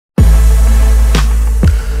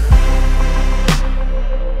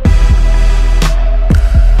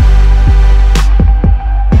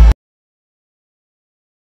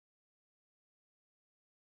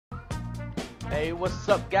what's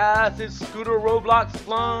up, guys? It's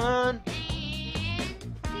ScooterRobloxFun.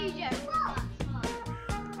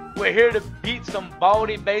 CJRobloxFun. We're here to beat some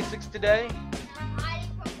Baldi basics today. I'm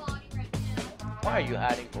hiding from Baldi right now. Why are you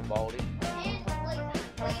hiding from Baldi?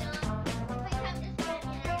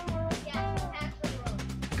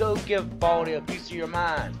 Go give Baldi a piece of your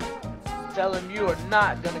mind. Tell him you are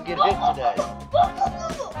not gonna get hit today.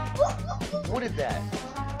 What is that?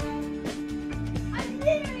 I'm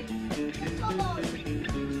literally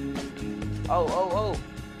Oh.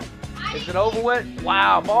 Is it over with?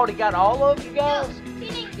 Wow, Baldi got all of you guys? No, he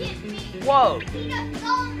didn't get me. Whoa. He just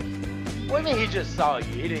saw me. What do you mean he just saw you?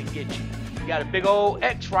 He didn't get you. You got a big old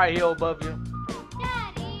X right here above you.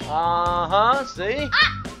 Daddy. Uh-huh, see?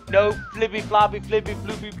 Ah! No flippy floppy flippy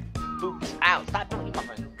floopy boops. Ow, stop doing it, my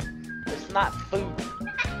friend. It's not food.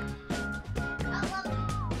 I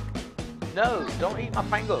love No, don't eat my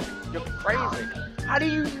finger. You're crazy. How do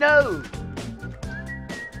you know?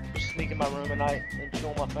 You sneak in my room at night and chew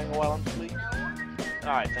on my finger while I'm asleep? it. No.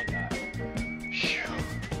 Alright, thank God. Phew.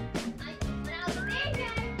 When I was a baby,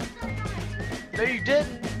 I No, you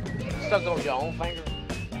didn't. You stuck on your own finger.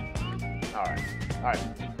 Alright.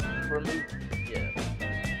 Remove. Yeah.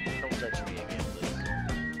 Don't touch me again, please.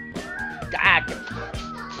 God.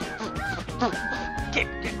 Get,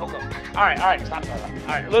 go. Alright, stop.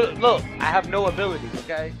 Alright, look, I have no abilities,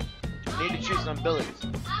 okay? You need to choose some abilities.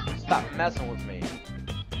 Stop messing with me.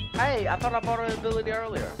 Hey, I thought I bought an ability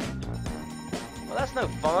earlier. Well, that's no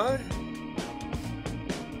fun.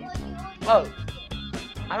 Oh,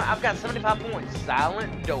 I've got 75 points.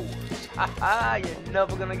 Silent doors. Haha, you're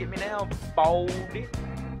never gonna get me now, Baldi.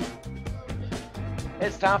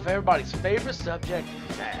 It's time for everybody's favorite subject,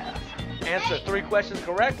 math. Answer 3 questions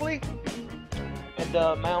correctly in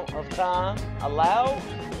the amount of time allowed,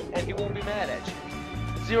 and he won't be mad at you.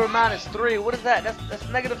 0 minus 3. What is that? That's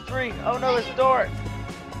negative 3. Oh no, it's dark.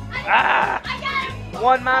 Ah!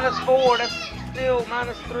 1 minus 4. That's still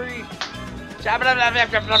minus 3.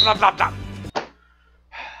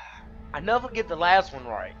 I never get the last one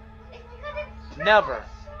right. Never.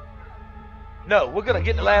 No, we're gonna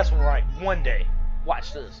get the last one right one day.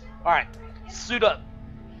 Watch this. Alright, suit up.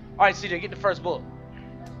 Alright, CJ, get the first book.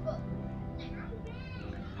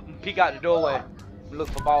 I'm gonna peek out the doorway and look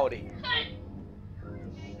for Baldi.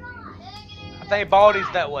 I think Baldi's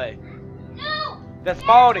that way. No! That's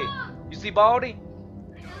Baldi. You see Baldi?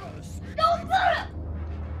 Don't put it!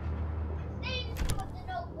 Stay with the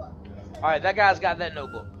notebook. Alright, that guy's got that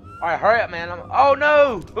notebook. Alright, hurry up, man. Oh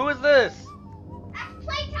no! Who is this? That's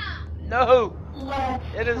playtime. No!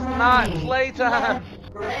 It is not playtime.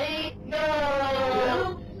 Break,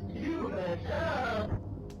 no! You messed up.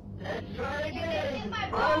 Let's try again.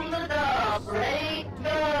 On the top, break,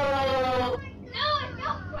 no! No, it's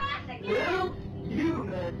no classic. You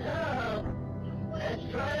messed up. Let's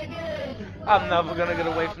try again. I'm never gonna get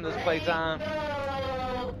away from this playtime.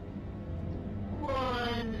 No.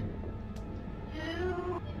 1,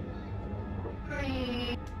 2,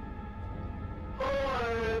 3, 4.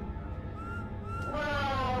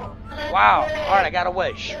 Wow. Alright, I got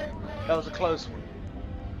away. Shh. That was a close one.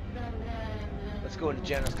 Let's go into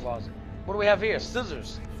Jenna's closet. What do we have here?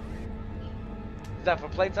 Scissors. Is that for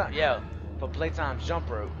playtime? Yeah, for playtime's jump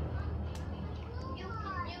rope.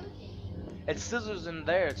 It's scissors in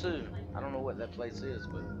there too. I don't know what that place is,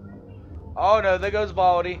 but oh no, there goes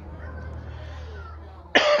Baldi.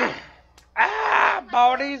 Ah,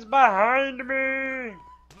 Baldi's behind me.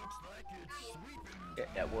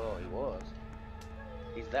 Yeah, well, he was.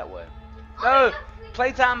 He's that way. No,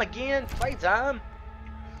 playtime again. Playtime.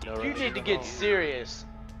 You need to get serious.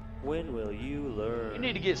 When will you learn? You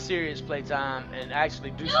need to get serious, playtime, and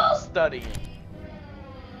actually do some studying.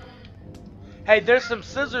 Hey, there's some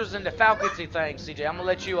scissors in the faculty thing, CJ. I'm gonna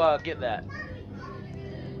let you get that.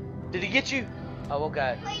 Did he get you? Oh,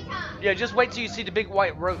 okay. Playtime. Yeah, just wait till you see the big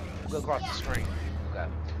white rope go across the screen. Okay.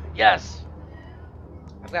 Yes.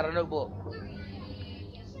 I've got a notebook.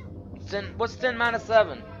 What's 10 minus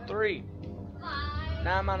 7? 3.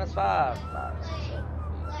 9 minus 5. 5, 6, 7,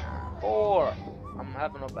 4. I'm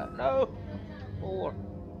having a bad. No. 4.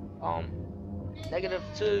 Negative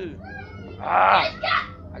 2. Ah.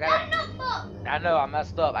 I got it. I know I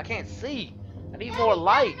messed up. I can't see. I need more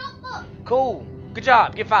light. Cool. Good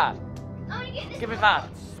job. Get 5. Give me 5.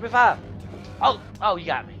 Give me 5. Oh, you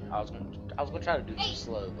got me. I was gonna try to do this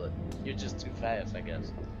slow, but you're just too fast, I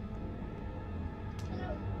guess.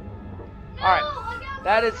 Alright,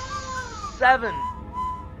 that is 7,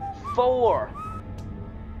 4,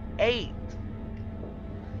 8.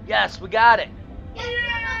 Yes, we got it.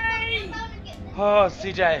 Oh,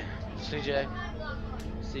 CJ.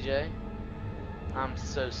 I'm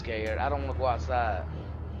so scared. I don't want to go outside.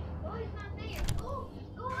 Oh, he's not there.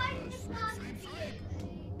 Go hide in the closet if he is.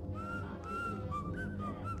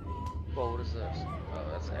 Whoa, what is this? Oh,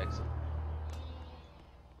 that's an exit.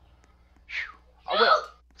 Phew. Oh, No!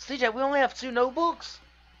 wait. CJ, we only have 2 notebooks?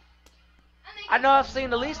 I'm I know I've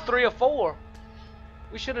seen at least 3 or 4.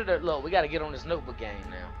 We should have, look, we got to get on this notebook game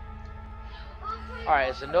now. Alright,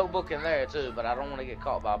 it's a notebook in there too, but I don't want to get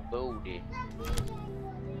caught by Baldi.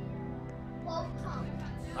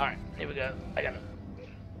 Alright, here we go. I got it.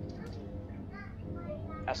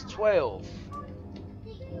 That's 12.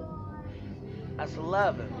 That's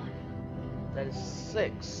 11. That is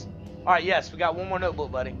 6. Alright, yes, we got 1 more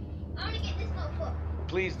notebook, buddy. I'm gonna get this notebook.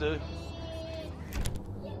 Please do.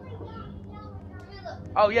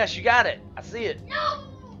 Oh, yes, you got it. I see it. No!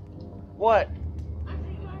 What? I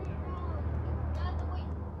think I got it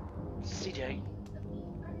wrong. CJ.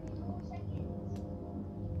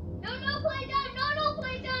 No, playtime. No,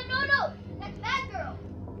 playtime. No. That's bad girl.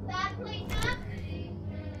 Bad playtime.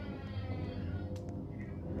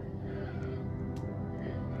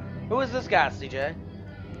 Who is this guy, CJ?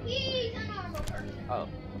 He's a normal person. Oh.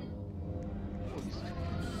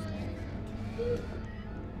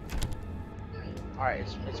 Alright,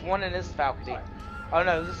 it's 1 in this faculty. Oh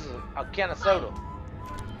no, this is a can of soda.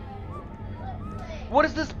 What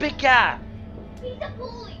is this big guy? He's a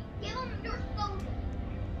bully. Give him your soda.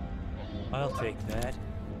 I'll take that.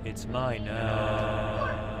 It's mine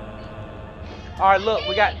now. Alright, look,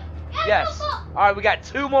 we got... Yes. Alright, we got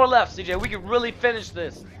 2 more left, CJ. We can really finish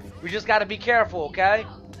this. We just gotta be careful, okay?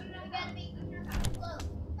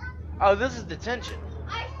 Oh, this is detention.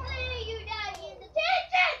 I see you, Daddy, in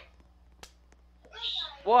detention.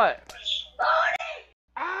 What? Bully!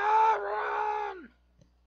 Ah, run!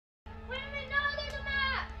 Wait a minute, no, there's a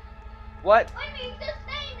map. What? Wait a minute, just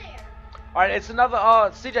stay there. Alright, it's another,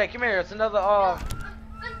 CJ, come here. It's another, I'm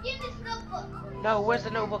getting this notebook. No, where's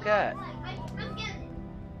the notebook at? I'm getting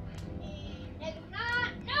it. It's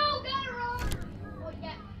not. No, got it wrong. Oh,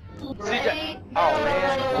 yeah. CJ. Oh,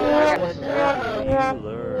 man. When will you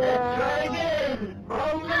learn? Try again.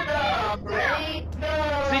 From the top, right?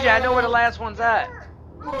 CJ, I know where the last one's at.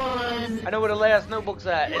 1, I know where the last notebook's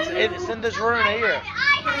at. It's in this room here.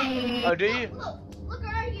 I have it. Oh, do you? Look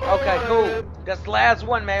right here. Okay, cool. That's the last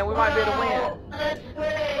one, man. We might be able to win. Let's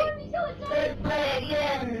play. Let's play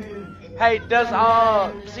again. Hey, does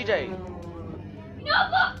CJ?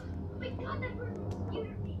 Notebook. Wait, God, that person's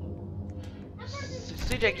computer. That person's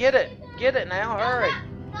CJ, get it now. Hurry.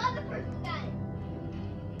 The other person got it.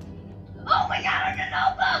 Oh, we got her the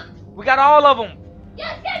notebook. We got all of them.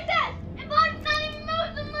 Yes. And Baldi's not even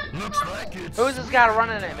moving. Looks like it's Who is this guy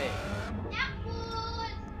running at me? That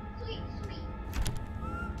was sweet.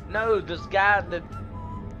 No, this guy that.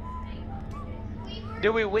 Did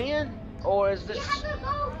we win? Or is We this? have to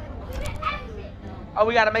go to the exit. Oh,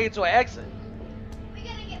 we gotta make it to an exit. We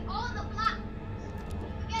gotta get all the blocks.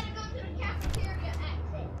 We gotta go to the cafeteria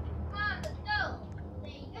exit. Come on, let's go.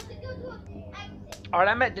 You have to go to an exit. Alright,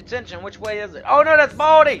 I'm at detention. Which way is it? Oh no, that's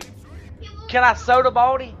Baldi. Can I soda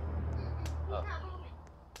Baldi? He's not moving.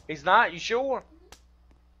 He's not? You sure?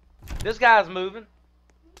 This guy's moving.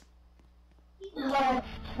 He's not.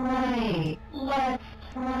 Let's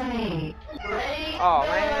play. Oh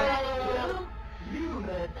man. You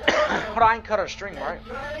bet. Hold on, I can cut our string, right?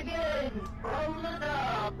 Try again. From the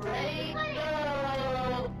top, right?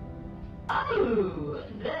 Oh,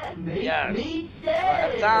 that makes Yes. me I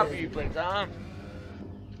have sad. time for you, playtime.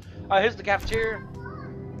 Oh, here's the cafeteria.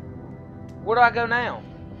 Where do I go now?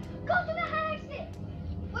 Go to the exit.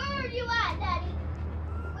 Where are you at, Daddy?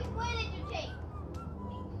 Which way did you take?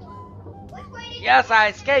 Which way did you Yes, take? I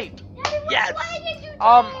escaped. Daddy, which Yes. way did you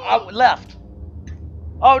take? Left.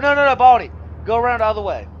 Oh no, Baldi. Go around the other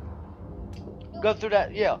way. Go through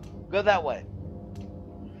that. Yeah, go that way.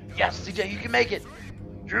 Yes, CJ, you can make it.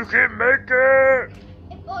 You can make it.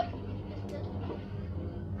 If Baldi-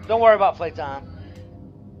 Don't worry about playtime.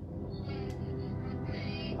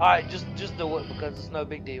 All right, just do it because it's no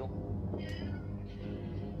big deal.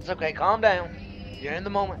 It's okay. Calm down. You're in the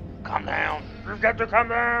moment. Calm down. You've got to calm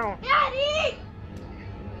down. Daddy!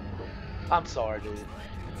 I'm sorry, dude.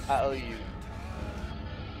 I owe you.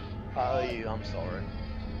 I'm sorry.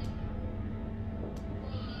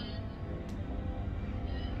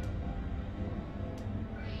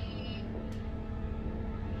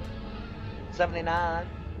 $79.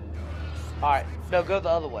 All right. No, go the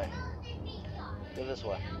other way. Go this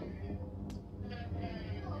way.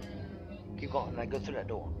 Keep going. Now go through that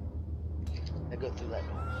door. Now go through that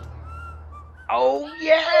door. Oh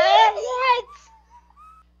yeah! What?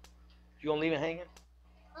 You gonna leave it hanging?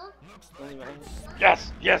 Huh? Gonna leave it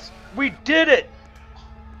hanging? Yes! We did it!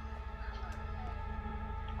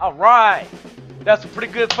 All right. That's a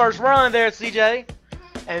pretty good first run there, CJ.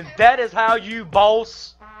 And that is how you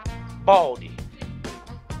boss Baldi.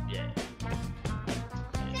 Yeah.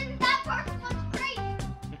 Since that part was crazy.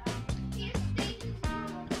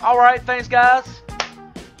 All right, thanks, guys.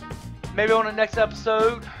 Maybe on the next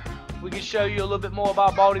episode, we can show you a little bit more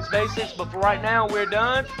about Baldi's basics. But for right now, we're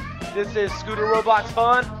done. This is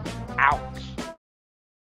ScooterRobloxFun out.